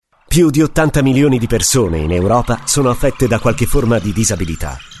Più di 80 milioni di persone in Europa sono affette da qualche forma di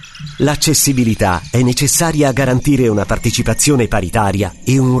disabilità. L'accessibilità è necessaria a garantire una partecipazione paritaria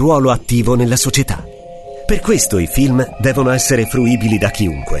e un ruolo attivo nella società. Per questo i film devono essere fruibili da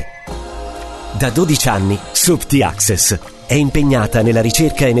chiunque. Da 12 anni, Subti Access è impegnata nella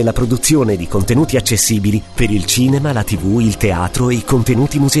ricerca e nella produzione di contenuti accessibili per il cinema, la TV, il teatro e i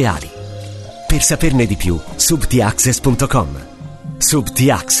contenuti museali. Per saperne di più, subtiaccess.com. Subti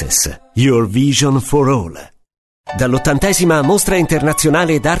Access, your vision for all. Dall'80ª Mostra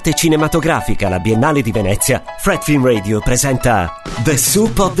internazionale d'arte cinematografica, la Biennale di Venezia, Fred Film Radio presenta The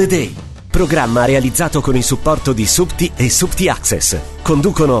Soup of the Day, programma realizzato con il supporto di Subti e Subti Access.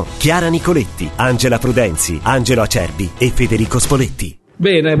 Conducono Chiara Nicoletti, Angela Prudenzi, Angelo Acerbi e Federico Spoletti.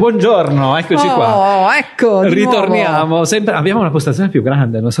 Bene, buongiorno, eccoci qua. Ecco, ritorniamo. Sempre, abbiamo una postazione più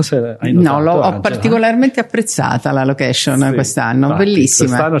grande, non so se hai notato. No, Angela. ho particolarmente apprezzata la location quest'anno, infatti, bellissima.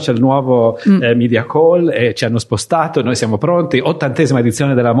 Quest'anno c'è il nuovo Media Call e ci hanno spostato, noi siamo pronti. 80ª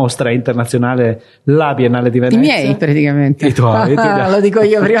edizione della Mostra internazionale, la Biennale di Venezia. I miei praticamente. I tuoi. Lo dico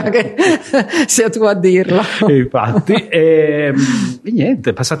io prima che sia tu a dirlo. Infatti, e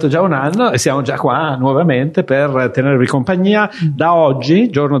niente, è passato già un anno e siamo già qua nuovamente per tenervi compagnia da oggi,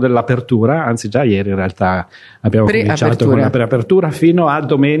 giorno dell'apertura, anzi già ieri in realtà abbiamo cominciato con la preapertura, fino a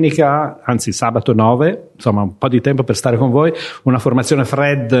domenica, anzi sabato 9, insomma un po' di tempo per stare con voi, una formazione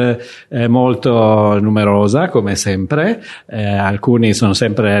Fred molto numerosa come sempre, alcuni sono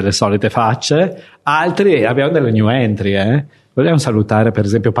sempre le solite facce, altri abbiamo delle new entry, vogliamo salutare per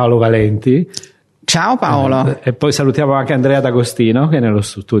esempio Paolo Valenti. Ciao Paolo. E poi salutiamo anche Andrea D'Agostino che è nello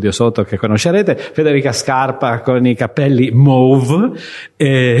studio sotto, che conoscerete, Federica Scarpa con i capelli mauve,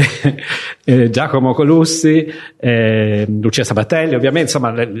 Giacomo Colussi, Lucia Sabatelli, ovviamente,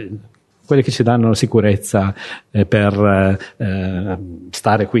 insomma quelli che ci danno sicurezza per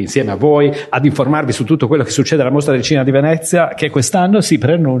stare qui insieme a voi ad informarvi su tutto quello che succede alla Mostra del Cinema di Venezia, che quest'anno si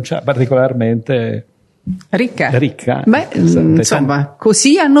preannuncia particolarmente ricca. Beh, insomma,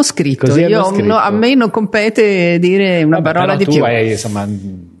 così hanno scritto. A me non compete dire una parola di più. Insomma,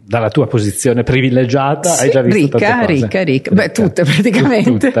 dalla tua posizione privilegiata, sì, hai già visto ricca. Beh, tutte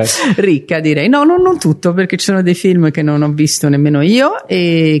praticamente. Tutte. Ricca, direi. No, non tutto, perché ci sono dei film che non ho visto nemmeno io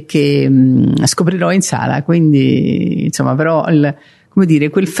e che scoprirò in sala. Quindi, insomma, però come dire,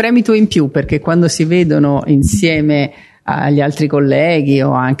 quel fremito in più, perché quando si vedono insieme agli altri colleghi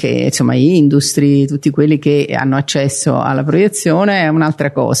o anche insomma industri, tutti quelli che hanno accesso alla proiezione, è un'altra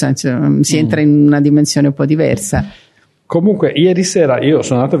cosa, si entra in una dimensione un po' diversa. Comunque ieri sera io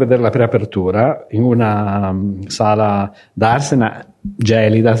sono andato a vedere la preapertura in una sala d'Arsena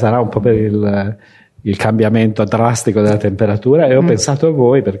gelida, sarà un po' per il cambiamento drastico della temperatura, e ho pensato a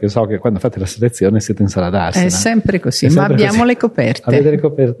voi perché so che quando fate la selezione siete in sala d'Arsena. È sempre così, ma abbiamo le coperte. Avete le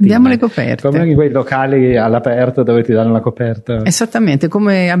copertine. Abbiamo le coperte. Come in quei locali all'aperto dove ti danno la coperta. Esattamente,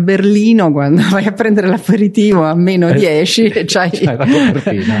 come a Berlino quando vai a prendere l'aperitivo a meno 10 e c'hai la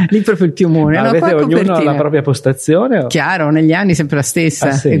copertina. Lì proprio il piumone. Ma avete ognuno la propria postazione? Chiaro, negli anni sempre la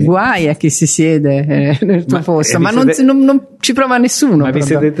stessa. Sì? E guai a chi si siede nel tuo posto, ma non ci prova nessuno. Ma vi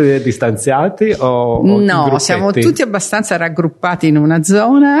sedete distanziati o no, siamo tutti abbastanza raggruppati in una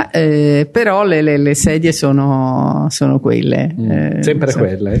zona, però le sedie sono quelle. Sempre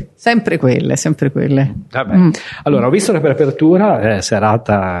quelle? Sempre quelle. Vabbè. Allora, ho visto la preapertura,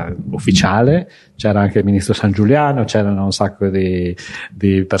 serata ufficiale, c'era anche il ministro San Giuliano, c'erano un sacco di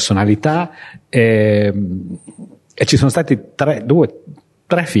personalità e ci sono stati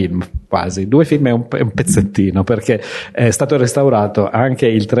tre film quasi, 2 film e un pezzettino, perché è stato restaurato anche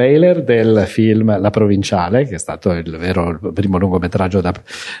il trailer del film La Provinciale, che è stato il primo lungometraggio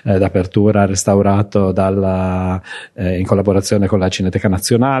d'apertura restaurato in collaborazione con la Cineteca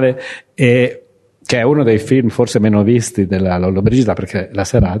Nazionale, e che è uno dei film forse meno visti della Lollobrigida, perché la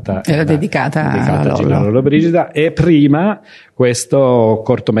serata era dedicata a Gina Lollobrigida, e prima questo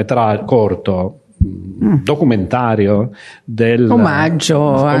documentario del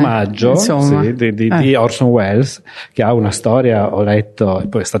omaggio sì, di Orson Welles, che ha una storia, ho letto, e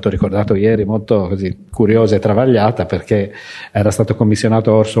poi è stato ricordato ieri, molto così curiosa e travagliata, perché era stato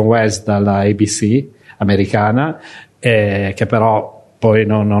commissionato Orson Welles dalla ABC americana, che però poi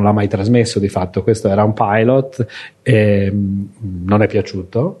non l'ha mai trasmesso di fatto. Questo era un pilot e non è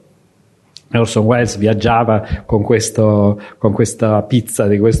piaciuto. Orson Welles viaggiava con questa pizza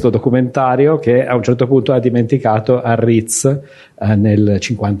di questo documentario, che a un certo punto ha dimenticato a Ritz nel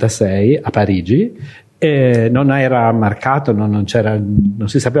 56 a Parigi, Non era marcato, non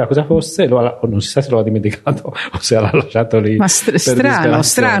si sapeva cosa fosse, non si sa se lo ha dimenticato o se l'ha lasciato lì. Ma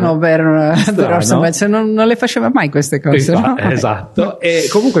strano per cioè non le faceva mai queste cose, no? Esatto. E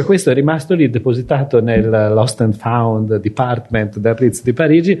comunque questo è rimasto lì depositato nel Lost and Found Department del Ritz di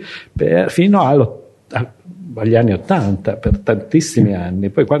Parigi fino agli anni '80, per tantissimi anni.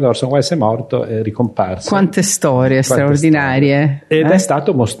 Poi quando Orson Welles è morto è ricomparso. Quante storie straordinarie. Ed è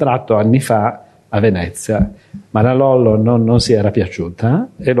stato mostrato anni fa a Venezia, ma la Lollo non si era piaciuta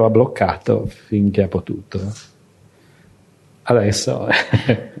e lo ha bloccato finché ha potuto. Adesso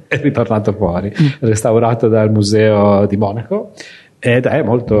è ritornato fuori, restaurato dal museo di Monaco, ed è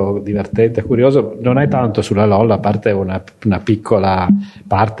molto divertente e curioso. Non è tanto sulla Lollo, a parte una piccola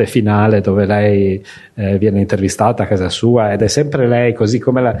parte finale dove lei viene intervistata a casa sua, ed è sempre lei così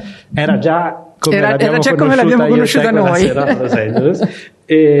come era già come l'abbiamo conosciuta noi a Los Angeles.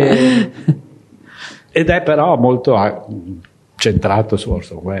 Ed è però molto centrato su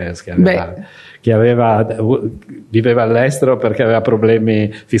Orson Welles, che viveva all'estero perché aveva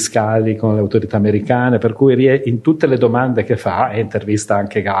problemi fiscali con le autorità americane, per cui in tutte le domande che fa, e intervista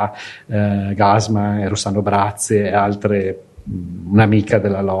anche Gassman e Rossano Brazzi e altre, un'amica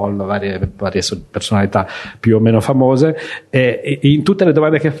della Lollo, varie personalità più o meno famose, e in tutte le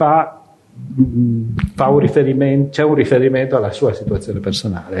domande che fa c'è un riferimento alla sua situazione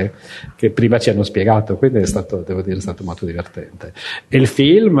personale che prima ci hanno spiegato, quindi è stato molto divertente. E il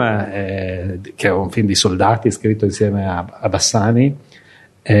film, che è un film di soldati scritto insieme a Bassani,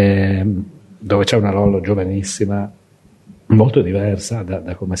 dove c'è una Lollo giovanissima, molto diversa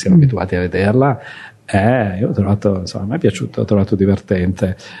da come siamo abituati a vederla. Io ho trovato, insomma, a me è piaciuto, ho trovato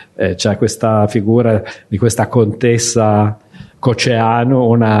divertente. C'è questa figura di questa contessa Coceanu,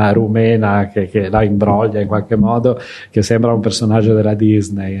 una rumena che la imbroglia in qualche modo, che sembra un personaggio della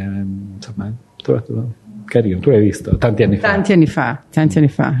Disney. Insomma, ho trovato carino. Tu l'hai visto tanti anni fa,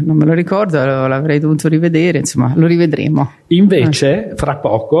 non me lo ricordo, l'avrei dovuto rivedere, insomma lo rivedremo. Invece fra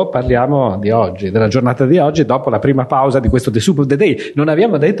poco parliamo di oggi, della giornata di oggi, dopo la prima pausa di questo The Soup of the Day. Non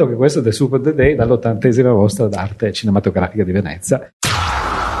abbiamo detto che questo è The Soup of the Day dall'80ª Mostra d'arte cinematografica di Venezia.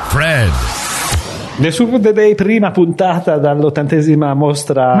 Fred. The Soup of the Day, prima puntata dall'80ª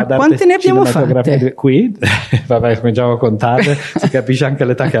Mostra d'arte cinematografica qui. Vabbè, cominciamo a contarle, si capisce anche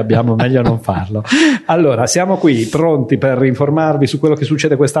l'età che abbiamo, meglio non farlo. Allora, siamo qui pronti per informarvi su quello che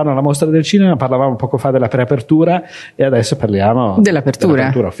succede quest'anno alla Mostra del Cinema. Parlavamo poco fa della preapertura e adesso parliamo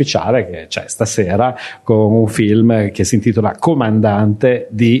dell'apertura ufficiale che c'è stasera, con un film che si intitola Comandante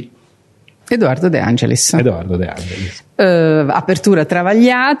di Edoardo De Angelis. Apertura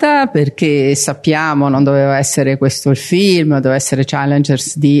travagliata, perché sappiamo non doveva essere questo il film, doveva essere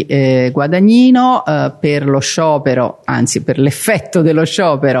Challengers di Guadagnino. Per lo sciopero, anzi per l'effetto dello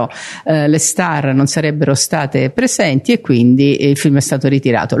sciopero, le star non sarebbero state presenti e quindi il film è stato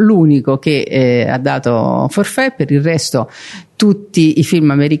ritirato. L'unico che ha dato forfait, per il resto tutti i film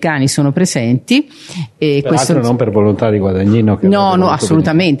americani sono presenti. E questo non per volontà di Guadagnino, che no,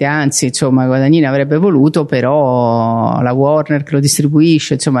 assolutamente, anzi, insomma, Guadagnino avrebbe voluto, però la Warner che lo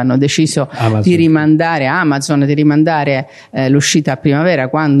distribuisce, insomma, hanno deciso di rimandare l'uscita a primavera,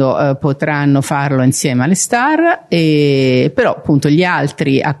 quando potranno farlo insieme alle star. Però appunto gli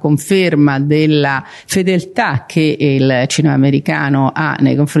altri, a conferma della fedeltà che il cinema americano ha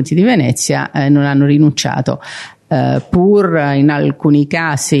nei confronti di Venezia, non hanno rinunciato. Pur in alcuni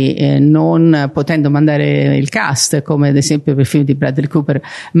casi non potendo mandare il cast, come ad esempio per il film di Bradley Cooper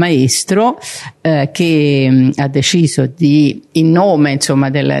Maestro, che ha deciso in nome, insomma,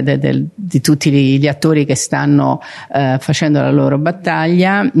 di tutti gli attori che stanno facendo la loro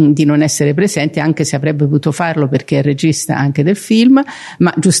battaglia, di non essere presente, anche se avrebbe potuto farlo perché è regista anche del film,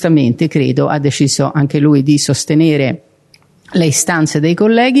 ma giustamente credo ha deciso anche lui di sostenere le istanze dei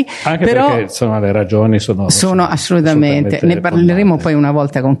colleghi, anche però perché insomma le ragioni sono assolutamente ne parleremo poi una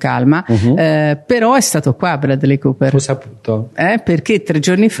volta con calma. Però è stato qua Bradley Cooper, l'ho saputo, perché 3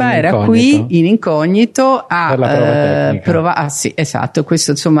 giorni fa era qui in incognito per la prova sì, esatto,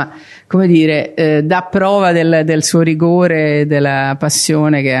 questo insomma, come dire, dà prova del suo rigore, della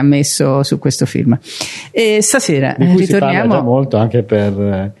passione che ha messo su questo film. E stasera di cui ritorniamo. Si parla già molto anche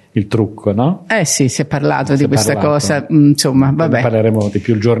per il trucco, no? Sì, si è parlato di questa cosa, insomma, vabbè. Ne parleremo di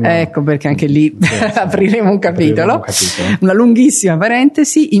più il giorno. Ecco, perché anche lì apriremo un capitolo. Una lunghissima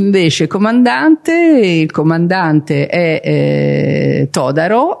parentesi. Invece il comandante è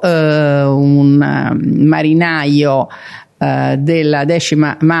Todaro, un marinaio della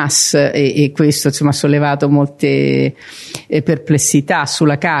 10ª Mass e questo insomma ha sollevato molte perplessità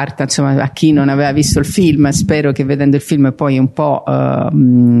sulla carta, insomma, a chi non aveva visto il film. Spero che vedendo il film poi un po'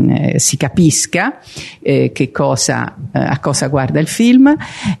 si capisca a cosa guarda il film.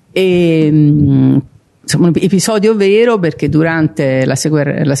 Insomma, un episodio vero, perché durante la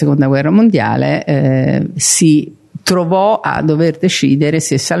seconda guerra mondiale si trovò a dover decidere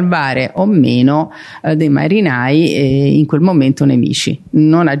se salvare o meno dei marinai in quel momento nemici.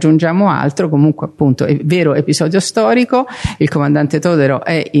 Non aggiungiamo altro, comunque appunto è vero episodio storico. Il comandante Todero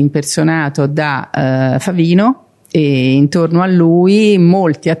è impersonato da Favino e intorno a lui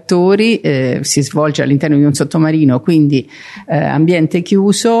molti attori, si svolge all'interno di un sottomarino, quindi ambiente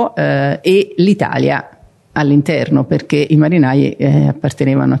chiuso, e l'Italia all'interno, perché i marinai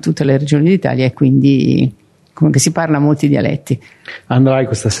appartenevano a tutte le regioni d'Italia e quindi comunque si parla molti dialetti. Andrai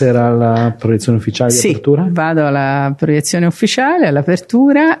questa sera alla proiezione ufficiale di apertura? Sì, vado alla proiezione ufficiale,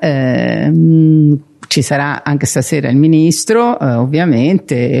 all'apertura. Ci sarà anche stasera il ministro,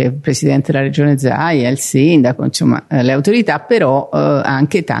 ovviamente, il presidente della regione Zaia, il sindaco, insomma le autorità, però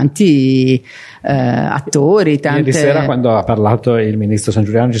anche tanti attori. Ieri sera, quando ha parlato il ministro San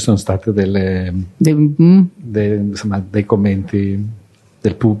Giuliano, ci sono state dei commenti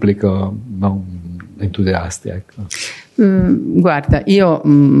del pubblico non entusiasti, ecco. Guarda, io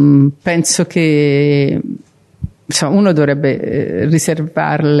penso che uno dovrebbe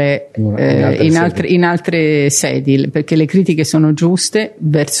riservarle in altre sedi, perché le critiche sono giuste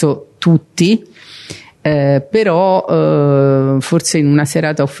verso tutti, però forse in una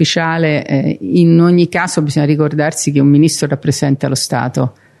serata ufficiale in ogni caso bisogna ricordarsi che un ministro rappresenta lo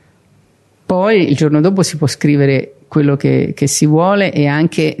Stato. Poi il giorno dopo si può scrivere quello che si vuole e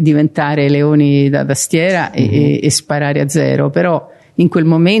anche diventare leoni da tastiera e sparare a zero, però in quel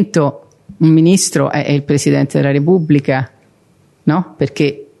momento un ministro è il Presidente della Repubblica, no?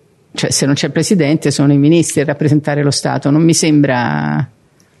 Perché se non c'è il Presidente sono i ministri a rappresentare lo Stato. Non mi sembra...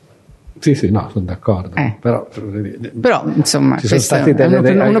 Sì, no, sono d'accordo. Però insomma, ci sono state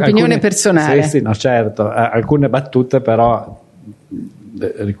un'opinione personale. Sì, no, certo. Alcune battute però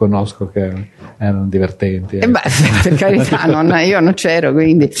riconosco che erano divertenti. Per carità, io non c'ero,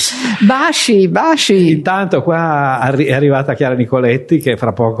 quindi baci. Intanto qua è arrivata Chiara Nicoletti, che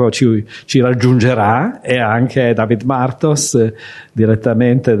fra poco ci raggiungerà, e anche David Martos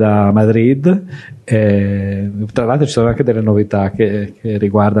direttamente da Madrid. Tra l'altro ci sono anche delle novità che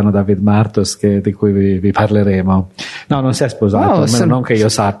riguardano David Martos, di cui vi parleremo. No, non si è sposato, almeno non che io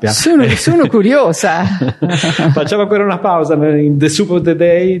sappia. Sono curiosa. Facciamo ancora una pausa in The Soup of the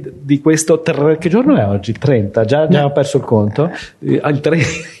Day di questo che giorno è oggi? 30, già ho perso il conto.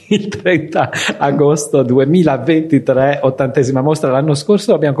 Il 30 agosto 2023, 80ª mostra. L'anno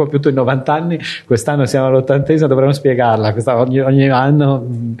scorso abbiamo compiuto i 90 anni, quest'anno siamo all'80ª, dovremmo spiegarla. Ogni anno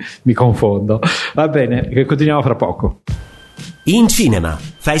mi confondo. Va bene, continuiamo fra poco. In Cinema,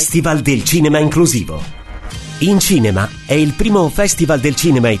 Festival del Cinema Inclusivo. In Cinema è il primo festival del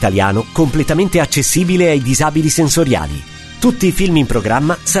cinema italiano completamente accessibile ai disabili sensoriali. Tutti i film in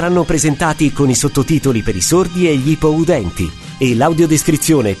programma saranno presentati con i sottotitoli per i sordi e gli ipoudenti e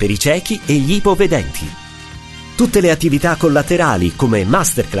l'audiodescrizione per i ciechi e gli ipovedenti. Tutte le attività collaterali, come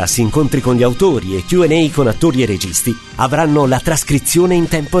masterclass, incontri con gli autori e Q&A con attori e registi, avranno la trascrizione in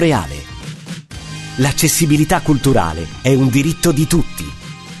tempo reale. L'accessibilità culturale è un diritto di tutti.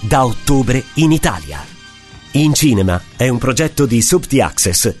 Da ottobre in Italia. In Cinema è un progetto di Subti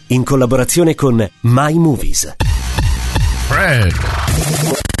Access in collaborazione con My Movies.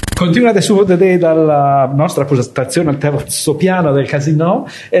 Continua The Soup of the Day dalla nostra postazione al terzo piano del Casino,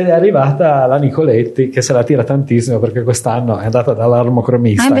 ed è arrivata la Nicoletti, che se la tira tantissimo perché quest'anno è andata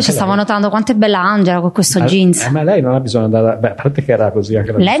dall'armocromista. Invece stavo notando quanto è bella Angela con questo jeans. Ma lei non ha bisogno di andare, a parte che era così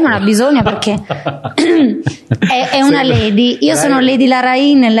anche lei non ha bisogno, perché è una lady. Io sono Lady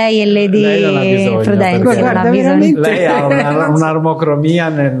Larain e lei è Lady Prudente. Lei ha un'armocromia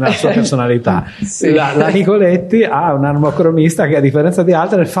nella sua personalità. Sì. La Nicoletti ha un armocromista che, a differenza di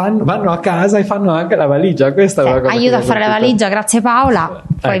altre, vanno a casa e fanno anche la valigia. Questa è una cosa aiuto a fare la valigia, grazie Paola.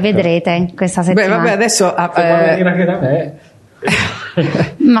 Poi vedrete questa settimana. Vabbè, adesso può venire anche da me.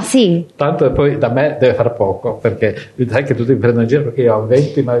 Ma sì, tanto poi da me deve far poco, perché sai che tutti mi prendono in giro perché io ho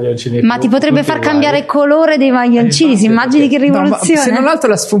 20 maglioncini. Ma ti potrebbe far cambiare il colore dei maglioncini, si immagini che rivoluzione. Se non altro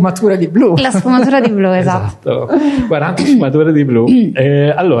la sfumatura di blu. La sfumatura di blu, esatto. 40 sfumature di blu.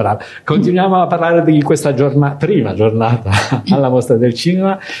 Allora, continuiamo a parlare di questa prima giornata alla Mostra del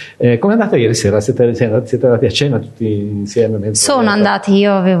Cinema. Come è andata ieri sera? Siete andati a cena tutti insieme? Sono andati,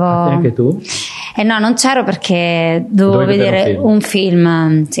 io avevo... Anche tu? No, non c'ero perché dovevo vedere un film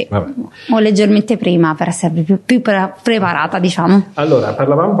film, sì. O leggermente prima per essere più preparata, diciamo. Allora,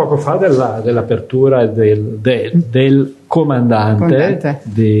 parlavamo poco fa dell'apertura del comandante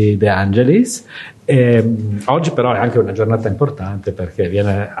di De Angelis. Oggi però è anche una giornata importante perché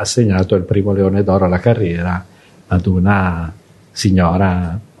viene assegnato il primo Leone d'Oro alla carriera ad una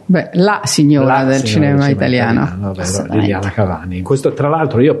signora, la signora del cinema italiano, Liliana Cavani. Questo, tra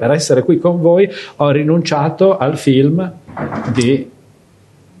l'altro, io per essere qui con voi ho rinunciato al film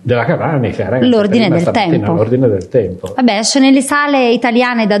della Cavani, che era L'ordine del tempo. Vabbè, esce nelle sale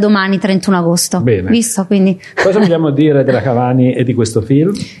italiane da domani, 31 agosto. Bene. Visto, quindi. Cosa vogliamo dire della Cavani e di questo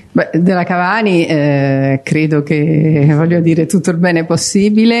film? Della Cavani credo che, voglio dire, tutto il bene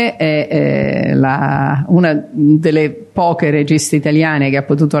possibile. È una delle poche registe italiane che ha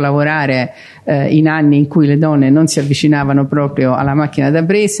potuto lavorare in anni in cui le donne non si avvicinavano proprio alla macchina da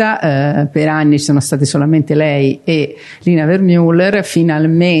presa. Per anni ci sono state solamente lei e Lina Vermeuler.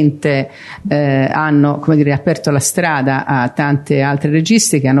 Finalmente hanno, come dire, aperto la strada a tante altre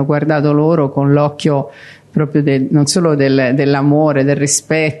registe che hanno guardato loro con l'occhio proprio non solo dell'amore, del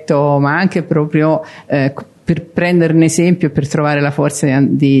rispetto, ma anche proprio per prenderne esempio e per trovare la forza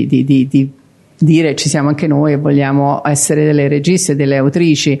di dire ci siamo anche noi e vogliamo essere delle registe, delle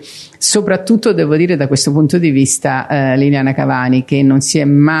autrici. Soprattutto devo dire da questo punto di vista Liliana Cavani, che non si è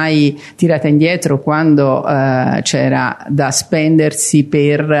mai tirata indietro quando c'era da spendersi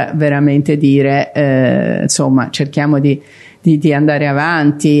per veramente dire insomma cerchiamo di andare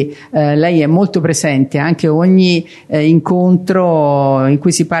avanti. Lei è molto presente anche ogni incontro in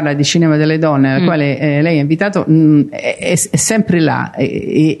cui si parla di cinema delle donne al quale lei è invitato, è sempre là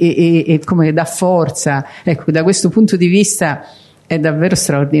e come dà forza. Ecco, da questo punto di vista è davvero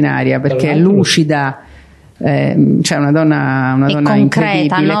straordinaria perché è lucida. Cioè una donna concreta,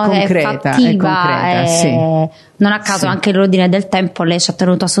 incredibile, no? È concreta, sì. Non a caso anche l'ordine del tempo lei ci ha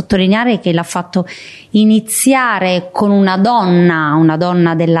tenuto a sottolineare che l'ha fatto iniziare con una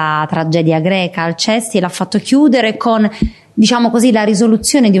donna della tragedia greca, Alcesti, e l'ha fatto chiudere con, diciamo così, la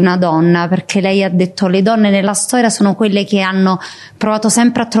risoluzione di una donna, perché lei ha detto le donne nella storia sono quelle che hanno provato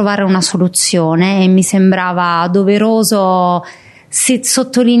sempre a trovare una soluzione, e mi sembrava doveroso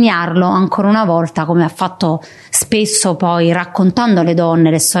sottolinearlo ancora una volta, come ha fatto spesso poi raccontando le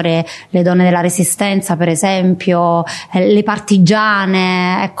donne, le storie, le donne della Resistenza per esempio, le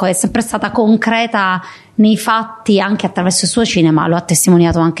partigiane. Ecco, è sempre stata concreta nei fatti anche attraverso il suo cinema. Lo ha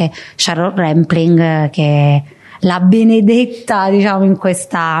testimoniato anche Charlotte Rampling, che la benedetta, diciamo, in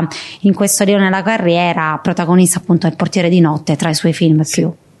questo Leone della carriera, protagonista appunto del Portiere di notte, tra i suoi film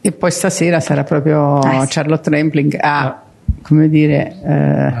più. E poi stasera sarà proprio Charlotte Rampling a come dire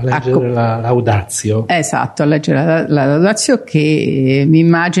a leggere la Laudazio. Esatto, a leggere la Laudazio, che mi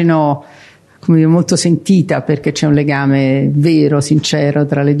immagino, come dire, molto sentita, perché c'è un legame vero, sincero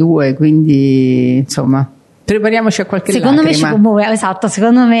tra le due, quindi insomma prepariamoci a qualche lacrima. Me ci commuove, esatto,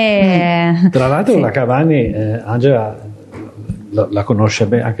 secondo me tra l'altro la Cavani, Angela, la conosce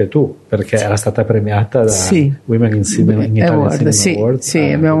bene anche tu, perché era stata premiata da Women in Cinema Award. Sì,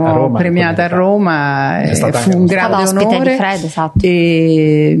 abbiamo Roma, premiata a Roma, fu un grande onore. Di Fred, esatto.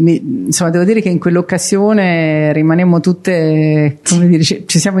 E insomma devo dire che in quell'occasione rimanemmo tutte, come dire,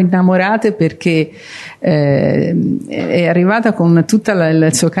 ci siamo innamorate, perché è arrivata con tutto il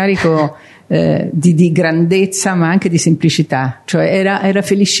suo carico di grandezza, ma anche di semplicità, cioè era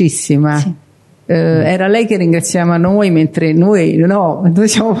felicissima. Sì. Era lei che ringraziava noi, mentre noi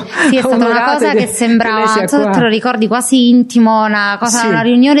siamo sì, è stata una cosa che sembrava, te lo ricordi, quasi intimo, una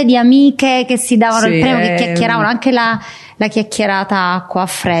riunione di amiche che si davano il premio, che chiacchieravano. Anche la chiacchierata qua a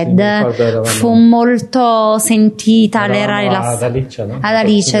Fred fu molto sentita, era ad Alice, no? Ad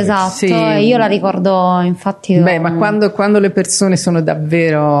Alice, esatto. Io la ricordo, infatti. Ma quando le persone sono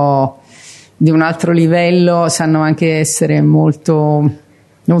davvero di un altro livello, sanno anche essere molto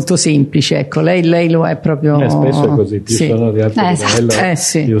semplice, ecco, lei lo è proprio. Spesso è così, più sono di alto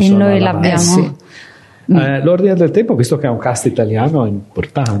livello, e noi l'abbiamo. L'ordine del tempo, visto che è un cast italiano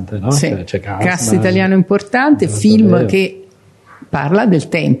importante, no? C'è cast italiano importante, film che parla del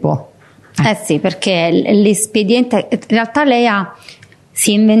tempo. Sì, perché l'espediente, in realtà lei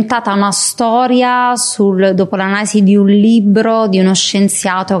si è inventata una storia dopo l'analisi di un libro di uno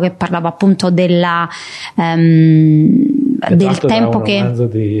scienziato che parlava appunto del tempo, che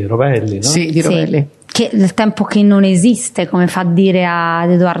di Rovelli, no? Sì, di Rovelli. del tempo che non esiste, come fa dire ad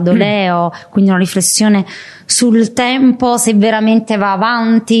Edoardo Leo, quindi una riflessione sul tempo, se veramente va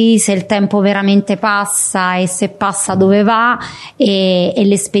avanti, se il tempo veramente passa e se passa dove va, e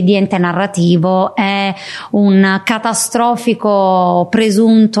l'espediente narrativo è un catastrofico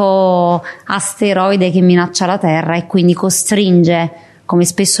presunto asteroide che minaccia la Terra e quindi costringe, come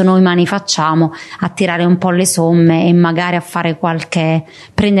spesso noi umani facciamo, a tirare un po' le somme e magari a fare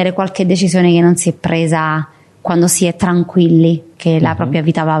prendere qualche decisione che non si è presa quando si è tranquilli che la propria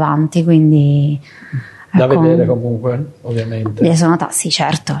vita va avanti, quindi da vedere comunque, ovviamente. Sì,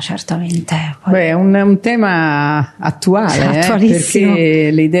 certo, certamente. Poi... Beh, è un tema attuale, perché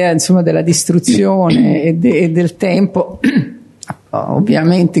l'idea insomma della distruzione e del tempo,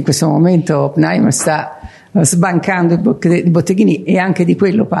 ovviamente in questo momento Oppenheimer sta sbancando i botteghini e anche di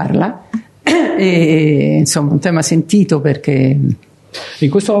quello parla, e insomma un tema sentito, perché in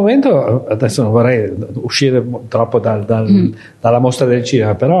questo momento, adesso non vorrei uscire troppo dalla mostra del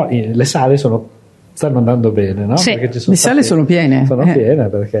cinema, però le sale stanno andando bene, no? Sì, le sale sono piene. Sono piene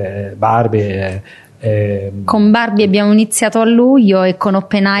perché Barbie con Barbie abbiamo iniziato a luglio e con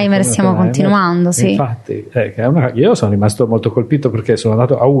Oppenheimer stiamo continuando. Sì. Infatti, io sono rimasto molto colpito perché sono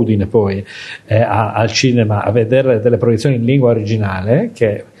andato a Udine poi al cinema a vedere delle proiezioni in lingua originale,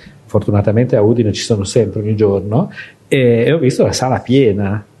 che fortunatamente a Udine ci sono sempre ogni giorno, e ho visto la sala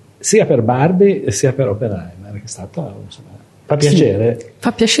piena sia per Barbie sia per Oppenheimer, che è stato, insomma, fa piacere. Sì,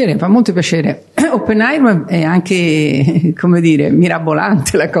 fa piacere, fa molto piacere. Oppenheimer è anche, come dire,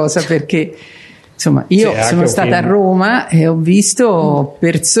 mirabolante la cosa, perché insomma io sono stata a Roma e ho visto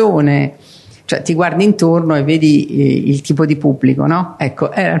persone, cioè ti guardi intorno e vedi il tipo di pubblico, no?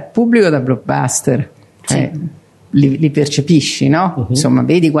 Ecco, era il pubblico da blockbuster, li percepisci, no? Insomma,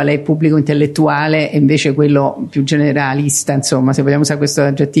 vedi qual è il pubblico intellettuale e invece quello più generalista, insomma, se vogliamo usare questo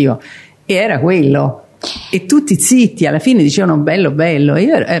aggettivo, e era quello. E tutti zitti, alla fine dicevano bello bello,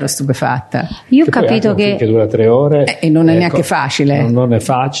 io ero stupefatta. Io ho capito che dura 3 ore e non è neanche facile, non è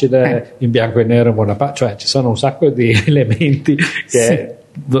facile, in bianco e nero, cioè ci sono un sacco di elementi che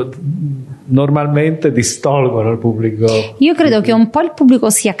normalmente distolgono il pubblico. Io credo che un po' il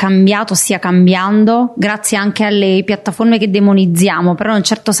pubblico stia cambiando grazie anche alle piattaforme che demonizziamo, però in un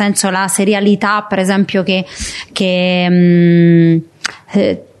certo senso la serialità, per esempio, che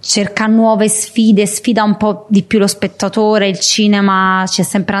cerca nuove sfida un po' di più lo spettatore. Il cinema ci è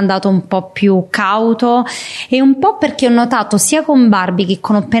sempre andato un po' più cauto, e un po' perché ho notato sia con Barbie che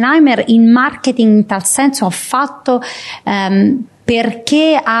con Oppenheimer il marketing in tal senso ha fatto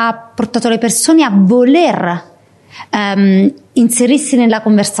perché ha portato le persone a voler inserirsi nella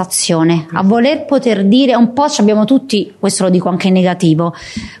conversazione, a voler poter dire un po'. Abbiamo tutti, questo lo dico anche in negativo,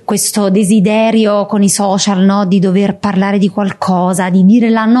 questo desiderio con i social, no? Di dover parlare di qualcosa, di dire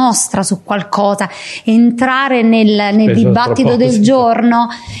la nostra su qualcosa, entrare nel dibattito del giorno,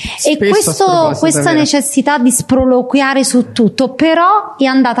 e questa necessità di sproloquiare su tutto. Però è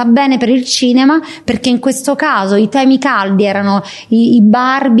andata bene per il cinema, perché in questo caso i temi caldi erano i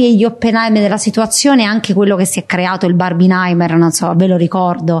Barbie e gli Oppenheimer della situazione, anche quello che si è creato, il Barbieheimer, non so, ve lo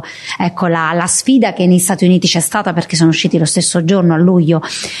ricordo, ecco la sfida che negli Stati Uniti c'è stata, perché sono usciti lo stesso giorno, a luglio,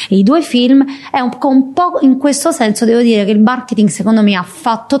 i 2 film. È un po' in questo senso devo dire che il marketing secondo me ha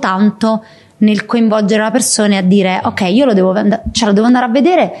fatto tanto nel coinvolgere la persona e a dire ok, io lo devo andare a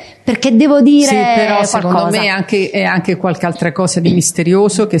vedere perché devo dire però qualcosa. Secondo me è anche qualche altra cosa di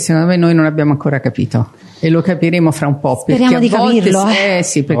misterioso che secondo me noi non abbiamo ancora capito, e lo capiremo fra un po'. Speriamo di capirlo.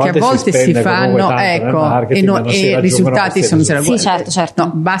 Perché a volte si fanno, e i risultati sono zero. Sì, certo.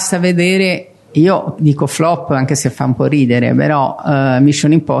 No, basta vedere. Io dico flop anche se fa un po' ridere, però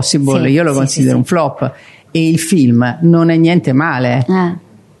Mission Impossible io lo considero un flop, e il film non è niente male.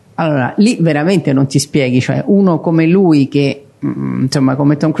 Allora lì veramente non ti spieghi, cioè uno come lui che insomma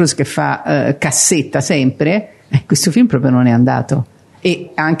come Tom Cruise che fa cassetta sempre, questo film proprio non è andato.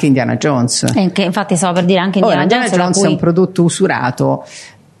 E anche Indiana Jones, che infatti stavo per dire anche Indiana Jones è un prodotto usurato,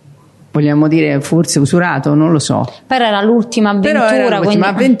 vogliamo dire, forse usurato, non lo so, però era l'ultima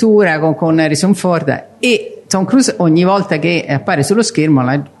avventura con Harrison Ford, e Tom Cruise ogni volta che appare sullo schermo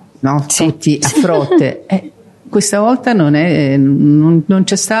tutti a frotte. Questa volta non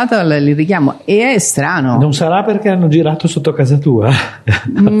c'è stato il richiamo, e è strano. Non sarà perché hanno girato sotto casa tua?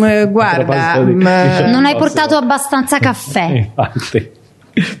 Guarda, non hai portato abbastanza caffè. Infatti.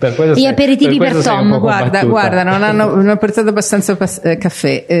 Gli aperitivi per Tom. Guarda, non hanno portato abbastanza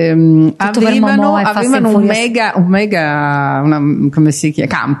caffè. Avevano un mega come si chiama,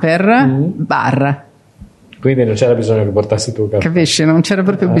 camper bar. Quindi non c'era bisogno che portassi tu caffè. Capisci? Non c'era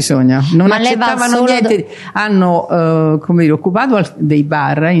proprio bisogno. Non accettavano niente. Hanno occupato dei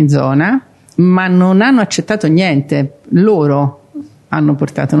bar in zona, ma non hanno accettato niente. Loro hanno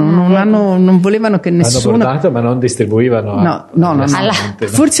portato, non volevano che nessuno. Hanno portato, ma non distribuivano. No.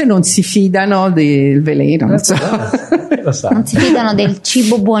 Forse non si fidano del veleno, non so. Lo sa. Non si fidano del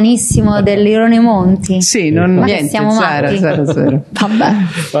cibo buonissimo dell'Irone Monti. Sì, ma niente, siamo matti. Zero.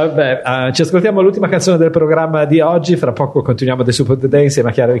 Vabbè, ci ascoltiamo l'ultima canzone del programma di oggi. Fra poco continuiamo The Soup of the Day insieme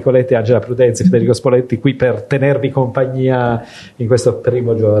a Chiara Nicoletti, Angela Prudenzi, Federico Spoletti, qui per tenervi compagnia in questo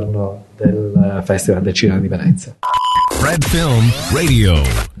primo giorno del Festival del Cinema di Venezia. Fred Film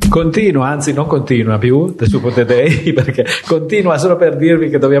Radio. Continua, anzi non continua più The Soup of the Day, perché continua solo per dirvi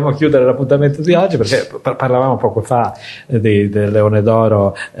che dobbiamo chiudere l'appuntamento di oggi, perché parlavamo poco fa del Leone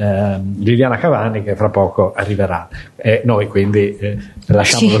d'Oro Liliana Cavani, che fra poco arriverà, e noi quindi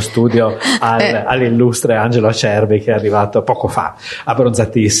lasciamo lo studio all'illustre Angelo Acerbi, che è arrivato poco fa,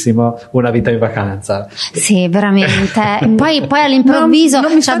 abbronzatissimo, una vita in vacanza. Sì, veramente. poi all'improvviso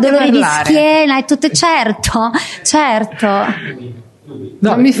c'ha dolori di schiena e tutto. Certo. No,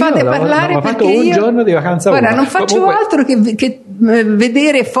 non mi fate parlare ho perché fatto un io, giorno di vacanza. Guarda, non faccio altro che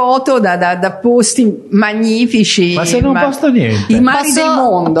vedere foto da posti magnifici. Ma se non posto niente. I mari del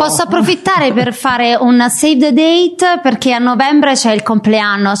mondo. Posso approfittare per fare un save the date, perché a novembre c'è il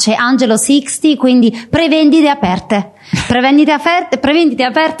compleanno, c'è Angelo 60, quindi prevendite aperte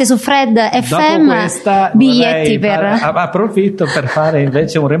su Fred FM. Biglietti approfitto per fare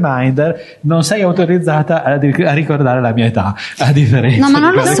invece un reminder: non sei autorizzata a ricordare la mia età, a differenza. No, ma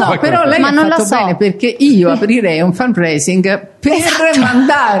non lo so, però lei ha fatto bene, perché io aprirei un fundraising per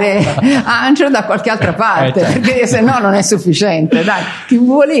mandare Angelo da qualche altra parte, perché se no non è sufficiente. Dai, chi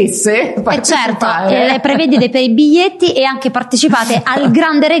volesse partecipare. Prevedete per i biglietti e anche partecipate al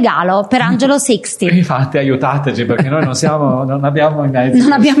grande regalo per Angelo 60. Infatti aiutateci, perché noi non abbiamo i mezzi.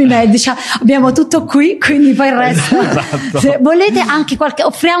 Non abbiamo i mezzi, abbiamo tutto qui, quindi poi il resto. Esatto. Se volete anche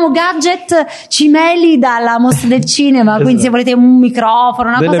offriamo gadget cimeli dalla Mostra del Cinema, quindi se volete un microfono,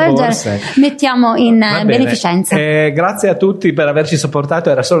 una cosa del genere, mettiamo in beneficenza. Grazie a tutti per averci sopportato,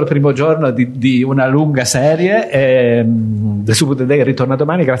 era solo il primo giorno di una lunga serie. The Soup of the Day ritorna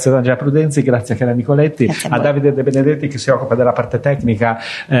domani. Grazie ad Angela Prudenzi, grazie a Chiara Nicoletti, a Davide De Benedetti che si occupa della parte tecnica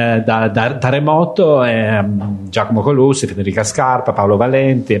da remoto, Giacomo Colussi, Federica Scarpa, Paolo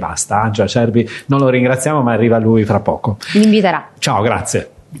Valenti e basta. Angela Acerbi non lo ringraziamo, ma arriva lui fra poco. Mi inviterà. Ciao, grazie.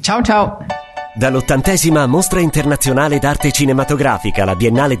 Ciao. Dall'80ª Mostra Internazionale d'Arte Cinematografica, la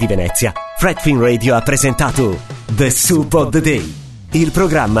Biennale di Venezia, Fred Film Radio ha presentato The Soup of the Day. Il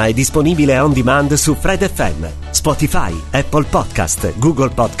programma è disponibile on demand su Fred FM, Spotify, Apple Podcast, Google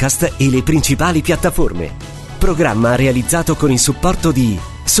Podcast e le principali piattaforme. Programma realizzato con il supporto di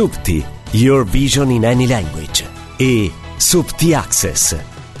Supti, Your Vision in Any Language, e Supti Access,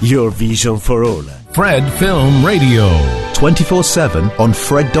 Your Vision for All. Fred Film Radio. 24/7 on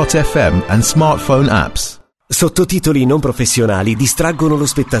Fred.fm and smartphone apps. Sottotitoli non professionali distraggono lo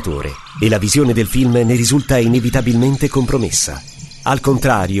spettatore e la visione del film ne risulta inevitabilmente compromessa. Al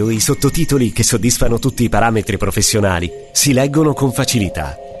contrario, i sottotitoli, che soddisfano tutti i parametri professionali, si leggono con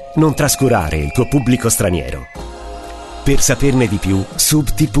facilità. Non trascurare il tuo pubblico straniero. Per saperne di più,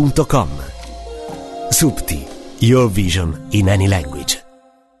 subti.com. Subti, Your Vision in Any Language.